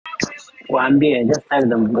Wambie, just tag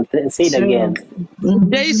them, but say it again.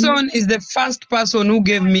 Jason is the first person who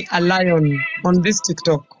gave me a lion on this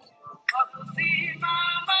TikTok.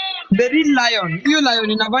 The real lion. You lion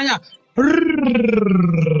inafanya.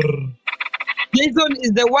 Jason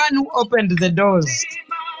is the one who opened the doors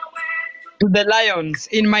to the lions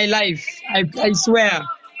in my life. I swear.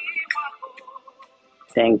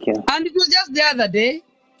 Thank you. And it was just the other day.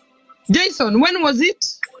 Jason, when was it?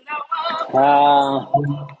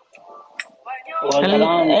 Was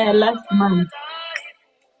around, last month.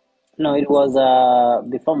 no, it was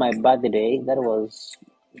before my birthday. That was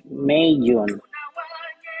May, June.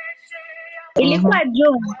 Ilikuwa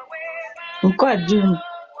June. Ilikuwa June.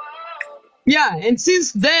 Yeah, and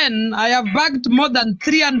since then I have bagged more than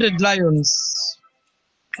 300 lions.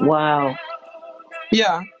 Wow.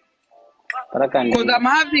 Yeah. Because I'm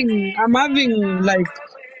having like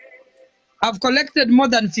I've collected more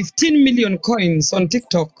than 15 million coins on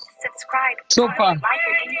TikTok. Subscribe so far. like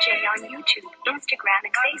a DJ on YouTube, Instagram,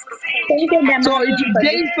 and Facebook page. Thank you, Dama. So it's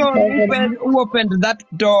Jason who opened that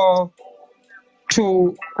door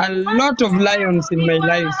to a lot of lions in my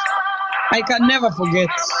life. I can never forget.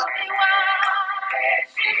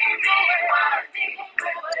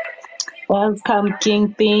 Welcome,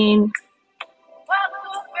 Kingpin.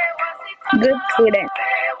 Good student.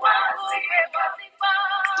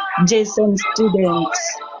 Jason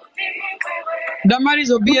students.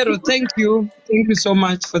 Damaris Obiero, thank you. Thank you so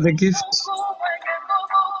much for the gift.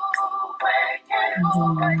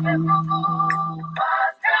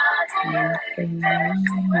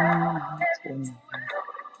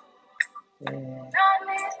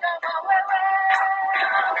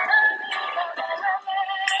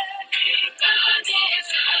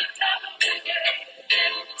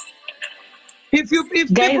 If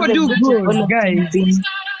people do good, guys,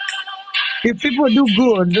 if people do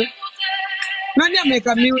good, nani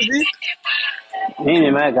ameka music? Mimi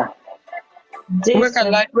mega.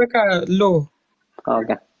 Weka low.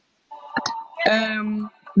 Okay.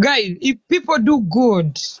 Guys, if people do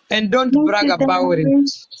good and don't brag about it,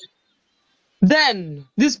 then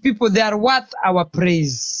these people, they are worth our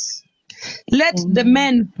praise. Let the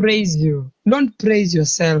men praise you. Don't praise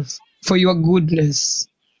yourself for your goodness.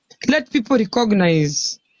 Let people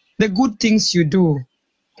recognize the good things you do.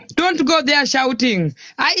 Don't go there shouting,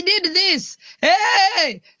 I did this.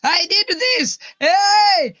 Hey, I did this.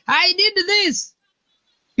 Hey, I did this.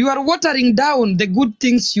 You are watering down the good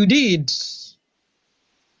things you did.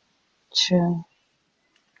 True.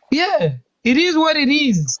 Yeah, it is what it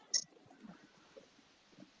is.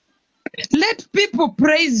 Let people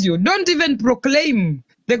praise you. Don't even proclaim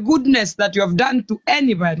the goodness that you have done to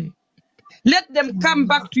anybody. Let them come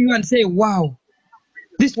back to you and say, wow,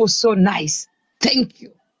 this was so nice. Thank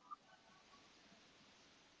you.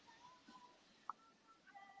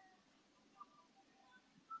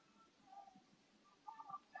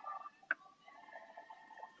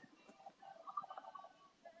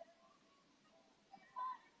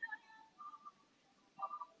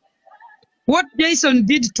 What Jason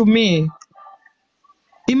did to me,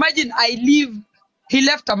 imagine he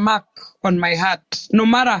left a mark on my heart. No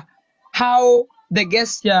matter how the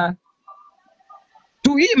gesture,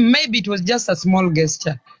 to him, maybe it was just a small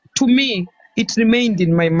gesture. To me, it remained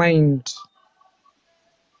in my mind.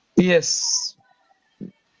 Yes.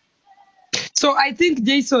 So I think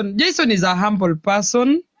Jason is a humble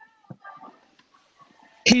person.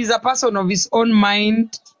 He's a person of his own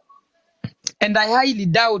mind. And I highly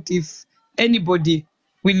doubt if anybody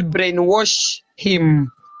will brainwash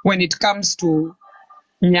him when it comes to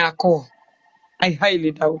Nyako. I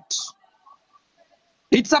highly doubt.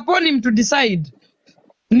 It's upon him to decide.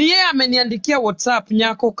 Ni yeye ameniandikia WhatsApp,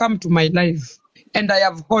 Nyako, come to my life. And I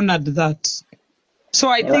have honored that. So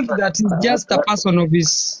I think that he's just a person of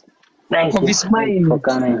his mind. Thank you for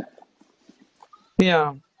coming.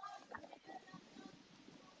 Yeah.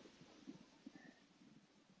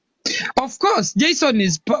 Of course, Jason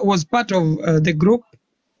was part of the group,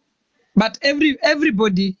 but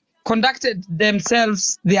everybody conducted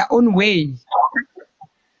themselves their own way.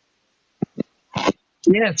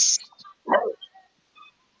 Yes.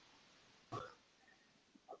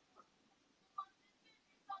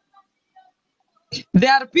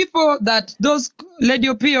 There are people that those Lady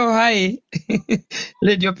Opio, hi.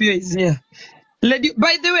 Lady Opio is here. By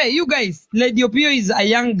the way, you guys, Lady Opio is a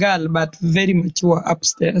young girl but very mature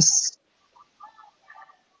upstairs.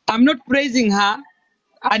 I'm not praising her.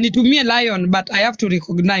 And to me, a lion, but I have to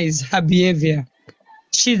recognize her behavior.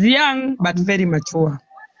 She's young but very mature.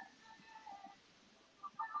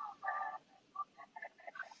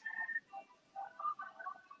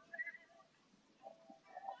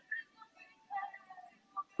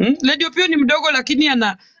 Lady Opio ni mdogo lakini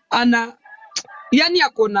ana yani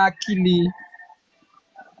ako na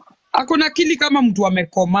akili kama mtu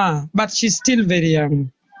amekomaa, but she's still very young.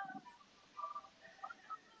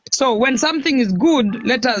 So when something is good,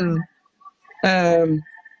 let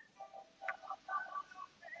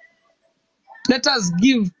us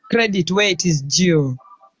give credit where it is due.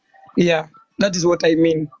 Yeah, that is what I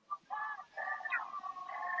mean.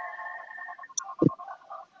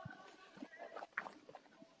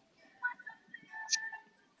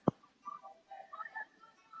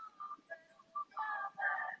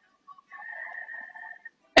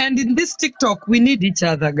 And in this TikTok, we need each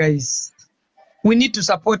other, guys. We need to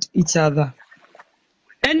support each other.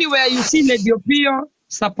 Anywhere you see Lady Opio,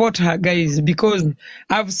 support her, guys, because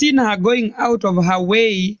I've seen her going out of her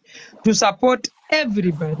way to support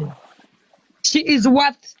everybody. She is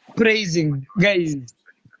worth praising, guys.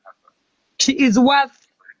 She is worth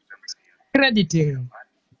crediting.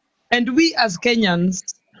 And we as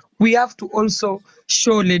Kenyans, we have to also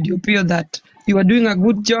show Lady Opio that you are doing a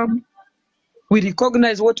good job. We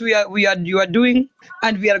recognize what you are doing,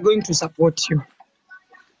 and we are going to support you.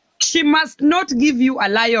 She must not give you a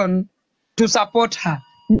lion to support her.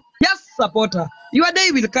 Just support her. Your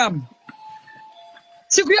day will come.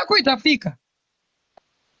 Siku yako itafika.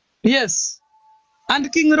 Yes. And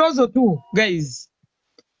King Rozo too, guys.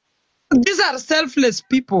 These are selfless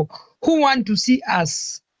people who want to see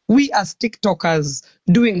us, we as TikTokers,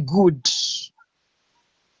 doing good.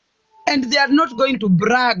 And they are not going to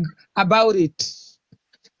brag about it.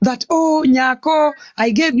 That, oh, Nyako, I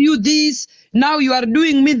gave you this, now you are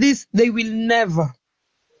doing me this. They will never.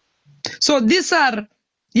 So these are,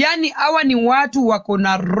 yani hawa ni watu wako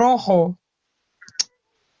na roho.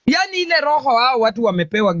 Yani ile roho hawa watu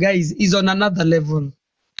wamepewa, guys, is on another level.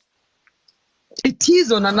 It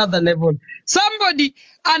is on another level. Somebody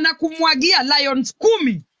anakumwagia lions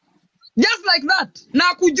 10. Just like that. Na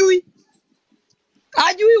akujui.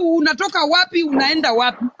 Ajui unatoka wapi, unaenda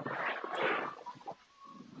wapi.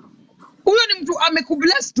 Huyo ni mtu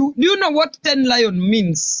amekubless tu. Do you know what 10 lion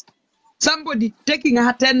means? Somebody taking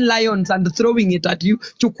her 10 lions and throwing it at you.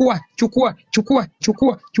 Chukua, chukua, chukua,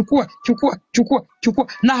 chukua, chukua, chukua, chukua, chukua.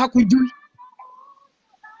 Na hakujui.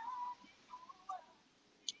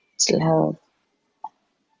 It's love.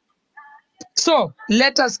 So,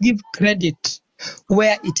 let us give credit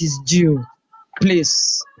where it is due,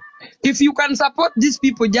 please. If you can support these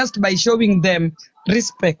people just by showing them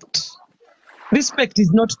respect. Respect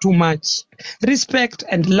is not too much. Respect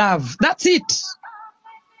and love. That's it.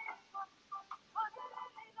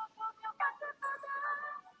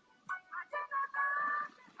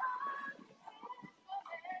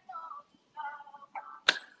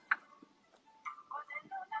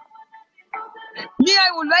 Me,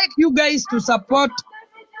 I would like you guys to support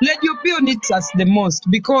Lady Opio needs us the most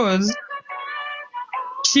because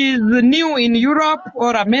she's new in Europe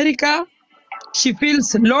or America. She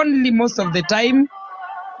feels lonely most of the time.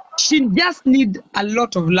 She just need a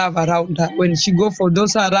lot of love around her when she go for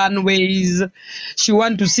those runways. She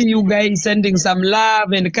want to see you guys sending some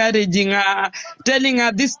love, encouraging her, telling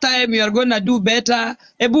her this time you are gonna do better.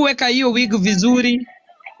 Ebu weka hiyo wig vizuri.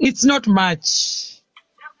 It's not much.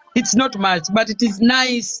 It's not much, but it is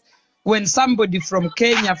nice when somebody from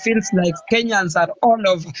Kenya feels like Kenyans are all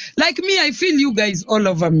over. Like me, I feel you guys all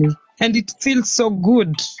over me, and it feels so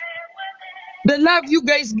good. The love you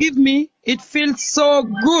guys give me, it feels so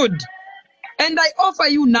good. And I offer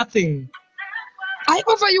you nothing. I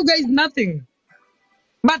offer you guys nothing.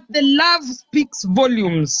 But the love speaks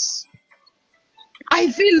volumes.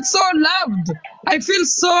 I feel so loved. I feel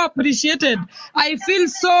so appreciated. I feel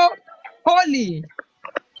so holy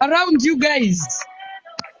around you guys.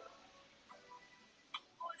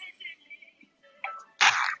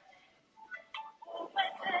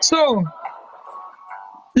 So,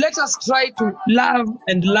 let us try to love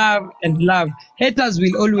and love and love. Haters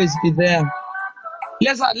will always be there.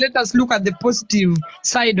 Let us look at the positive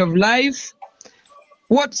side of life.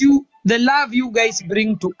 The love you guys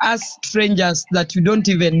bring to us strangers that you don't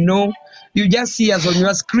even know. You just see us on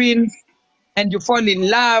your screen and you fall in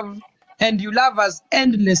love and you love us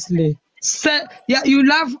endlessly. You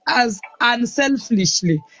love us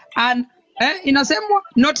unselfishly. And inasemwa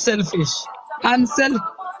not selfish.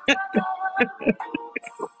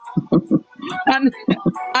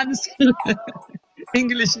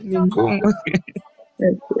 English ni ngumu.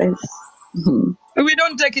 Yes. We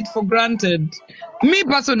don't take it for granted. Me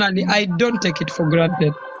personally, I don't take it for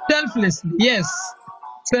granted. Selflessly, yes.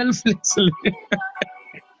 Selflessly.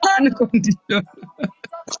 Unconditional.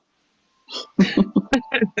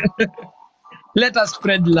 Let us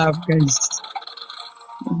spread love, guys.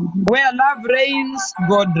 Where love reigns,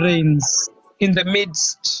 God reigns in the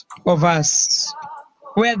midst of us.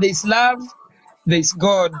 Where there is love, there is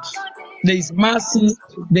God. There is mercy,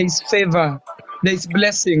 there is favor, there is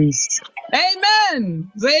blessings.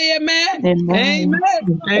 Amen. Say amen. Amen.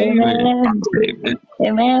 Amen. Amen. Amen.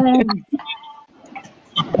 Amen. Amen.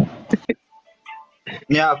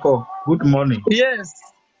 Nyako, good morning. Yes.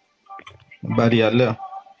 Habari ya leo?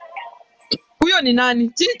 Huyo ni nani?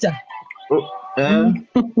 Chicha.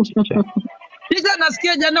 Chicha. Chicha,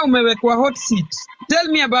 nasikia jana umewekwa hot seat.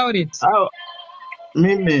 Tell me about it.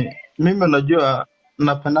 Mimi unajua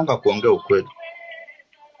napendanga kuongea ukweli.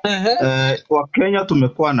 Wakenya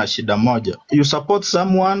tumekuwa na shida moja. You support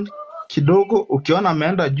someone kidogo, ukiona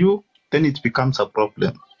ameenda juu, then it becomes a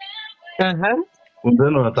problem.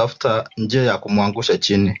 Then unatafuta njia ya kumwangusha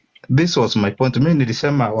chini. This was my point. Mimi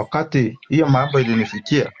nilisema wakati hiyo mambo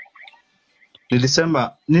ilinifikia,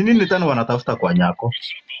 nilisema ni nini tena wanatafuta kwa Nyako?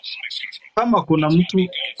 Kama kuna mtu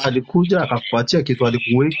alikuja akakupatia kitu,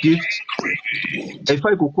 alikuwa gift,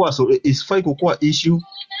 haifai kukua issue.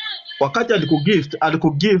 Wakati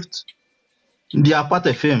alikugift ndiye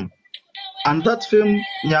apate fame, and that fame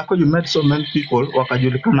Nyako, you met so many people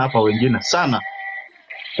wakajulikana hapa wengine sana,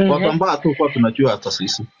 watu ambao hatukuwa tunajua hata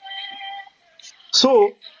sisi.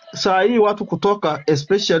 So saa hii watu kutoka,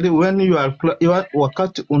 especially when you are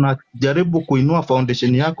wakati unajaribu kuinua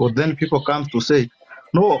foundation yako, then people come to say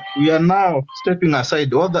no, we are now stepping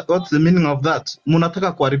aside. What's the meaning of that?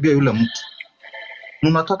 Munataka kuharibia yule mtu,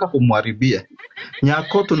 munataka kumharibia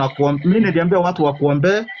Nyako. Mimi niliambia watu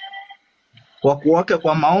wakuombee, wakuwake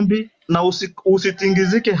kwa maombi, na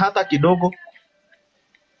usitingizike hata kidogo,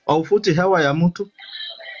 aufuti hewa ya mtu,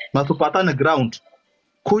 na tupatane ground.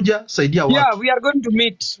 Kuja saidia watu. Yeah, we are going to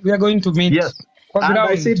meet. We are going to meet. Yes. Kwa And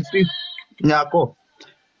ground. I said this, Nyako,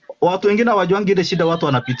 watu wengine wajuangi ile shida watu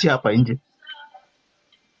wanapitia hapa nje.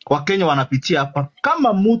 Wakenya wanapitia hapa.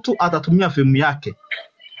 Kama mtu atatumia femu yake,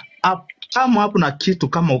 kama hapo na kitu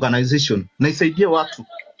kama organization, na isaidie watu.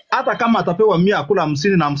 Hata kama atapewa 100 akula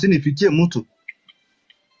 50 na 50 ifikie mtu.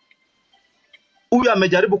 Huyu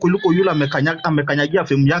amejaribu kuliko yule amekanyagia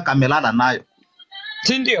femu yake, amelala nayo.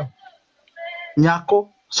 Si ndio? Nyako,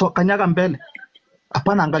 so kanyaga mbele.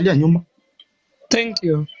 Hapana angalia nyuma. Thank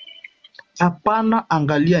you. Hapana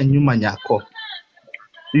angalia nyuma Nyako.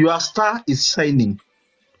 Your star is shining.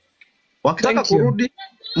 Wakitaka kurudi,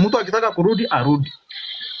 mtu akitaka kurudi arudi.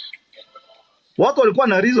 Watu walikuwa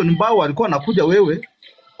na reason mbao walikuwa nakuja wewe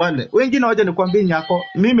pale. Wengine waje nikwambie Nyako,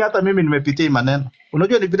 hata mimi nimepitia maneno.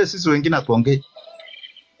 Unajua ni vile sisi wengine hatuongei.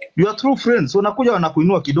 You are true friends, unakuja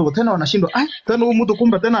wanakuinua kidogo tena wanashindwa. Tena huyu mtu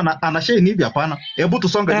kumbe tena anashine hivi hapana. Hebu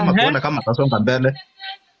tusonge nyuma tuone kama atasonga mbele.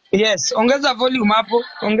 Yes, ongeza volume hapo.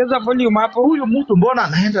 Ongeza volume hapo. Huyu mtu mbona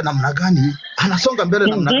anaenda namna gani? Anasonga mbele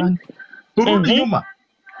namna gani? Turudi nyuma.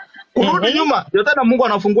 Kurudi nyuma, ndio tena Mungu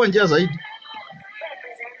anafungua njia zaidi.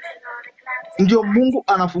 Ndio Mungu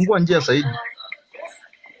anafungua njia zaidi.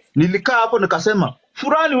 Nilikaa hapo nikasema,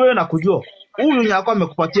 "Fulani wewe nakujua. Huyu Nyako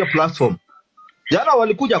amekupatia platform." Jana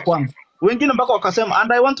walikuja kwangu. Wengine mpaka wakasema,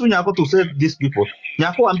 "And I want to Nyako to save these people."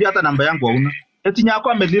 Nyako ambia hata namba yangu hauna. Eti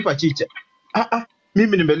Nyako amelipa Chicha.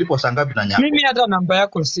 Mimi nimelipwa saa ngapi na Nyako? Mimi hata namba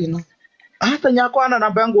yako sina. Hata Nyako ana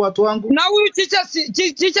namba yangu watu wangu. Na huyu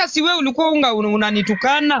Chicha si wewe ulikuwa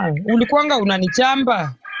unanitukana, ulikuwa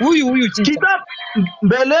unanichamba. Huyu Chicha.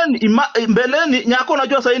 Mbeleni Nyako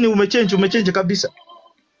unajua sasa ni umechange kabisa.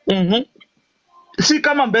 Si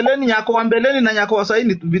kama mbeleni Nyako wa mbeleni na Nyako wa sasa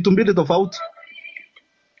ni vitu mbili tofauti.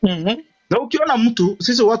 Na ukiona mtu,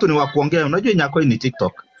 sisi watu ni wa kuongea, unajua Nyako ni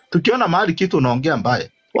TikTok. Tukiona mahali kitu unaongea mbaya,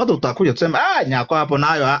 watu utakuja tuseme Nyako hapo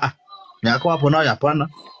nayo Nyako hapo nayo hapana.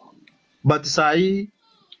 But saa hii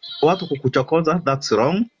watu kukuchokoza, that's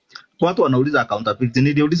wrong. Watu wanauliza accountability.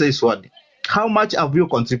 Niliuliza hii swali, how much have you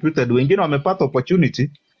contributed? Wengine wamepata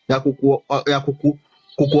opportunity ya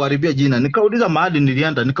kukuharibia jina. Nikauliza mahali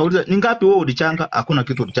nilienda, nikauliza ni ngapi wewe ulichanga? Hakuna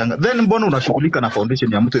kitu ulichanga. Then mbona unashughulika na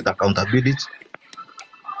foundation ya mtu with accountability?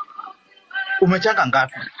 Umechanga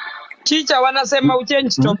ngapi? Chicha wanasema uchange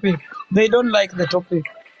topic. They don't like the topic.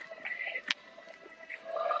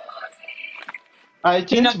 I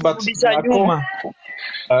change but Nyako,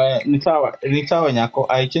 ni sawa Nyako.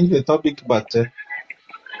 I change the topic but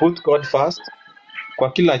put God first.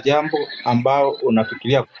 Kwa kila jambo ambao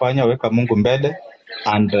unafikiria kufanya, weka Mungu mbele,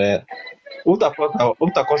 and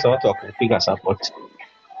utakosa watu wa kupiga support.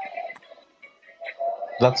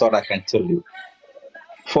 That's all I can tell you.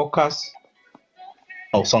 Focus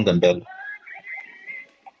na usonge mbele.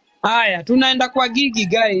 Haya, tunaenda kwa gigi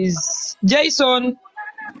guys. Jason.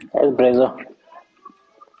 Yes, Brezo.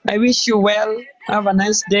 I wish you well. Have a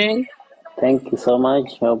nice day. Thank you so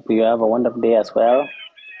much. Hope you have a wonderful day as well.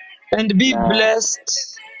 And be Na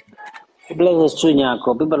blessed. bless true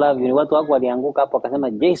Nyako. People love you. Watu wako walianguka hapo wakasema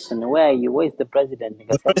Jason, where are you? Where is the president? The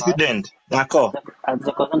Nikasema president, Nyako.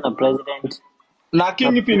 atakuwa na president. Na Na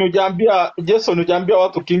Kingpin ujambia Jason ujambia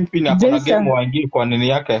watu Kingpin ako na game Jason. waingie kwa nini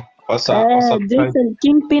yake kwa subscribe. Jason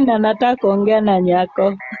Kingpin anataka kuongea na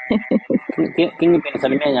Nyako. Kingpin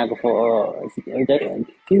salimia Nyako for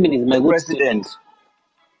Kingpin is my The good president. student.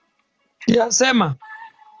 Yeah, sema.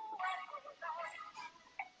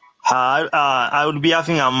 I will be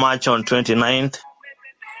having a match on 29th.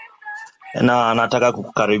 Na nataka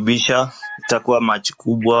kukukaribisha. Itakuwa match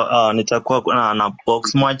kubwa. Nitakuwa na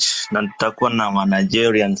box match na nitakuwa na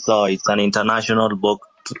Nigerian, so it's an international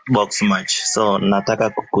box match. So nataka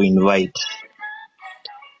kukuinvite.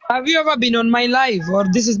 Have you ever been on my live or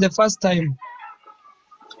this is the first time?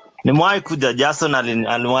 Nimewahi kuja, Jason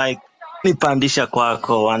aliwahi nipandisha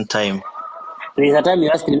kwako one time. There is a time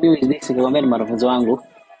you asked me who is this, nikamwambia ni marafiki wangu.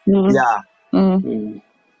 Yeah.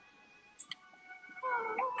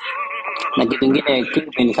 Na kitu kingine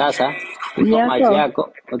Kingpin sasa before match Nyako.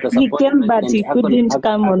 yako He utasupport came but he president. couldn't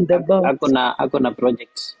come on the boat. Ako na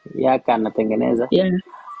project yake anatengeneza. Yeah.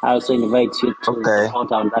 I also invite you to Okay.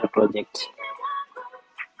 support on that project.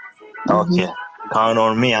 Okay. Count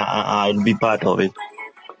on me. I'll be part of it.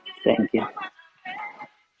 Thank you.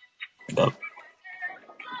 Okay.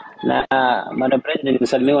 Na Madam President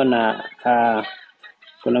nimesalimiwa na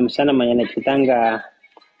kuna msichana mwenye anachitanga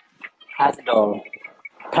Hasdol.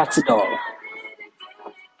 Hasdol.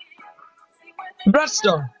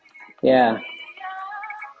 Bradstone. Yeah.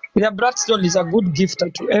 Yeah, Bradstone is a good gift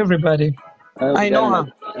to everybody. I know her.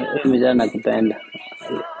 Mjana nakupenda.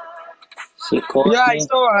 She called Yeah, I me.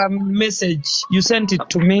 saw a message. You sent it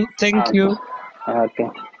to me. Thank you. Okay.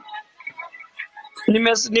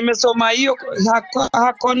 Nimesoma hiyo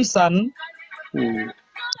her concern.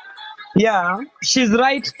 Yeah, she's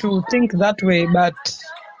right to think that way, but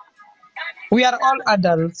we are all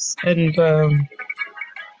adults and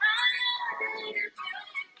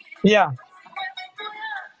yeah.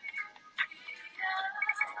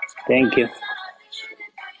 Thank you.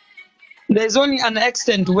 There's only an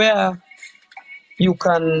extent where you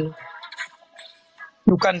can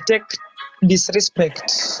take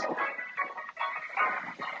disrespect.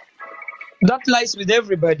 That lies with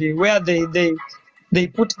everybody, where they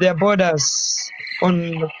put their borders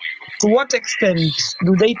on. To what extent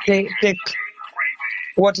do they take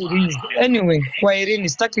what it is? Anyway, kwa Irene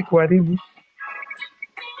sitaki kuharibu.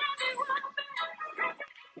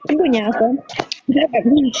 Nyako.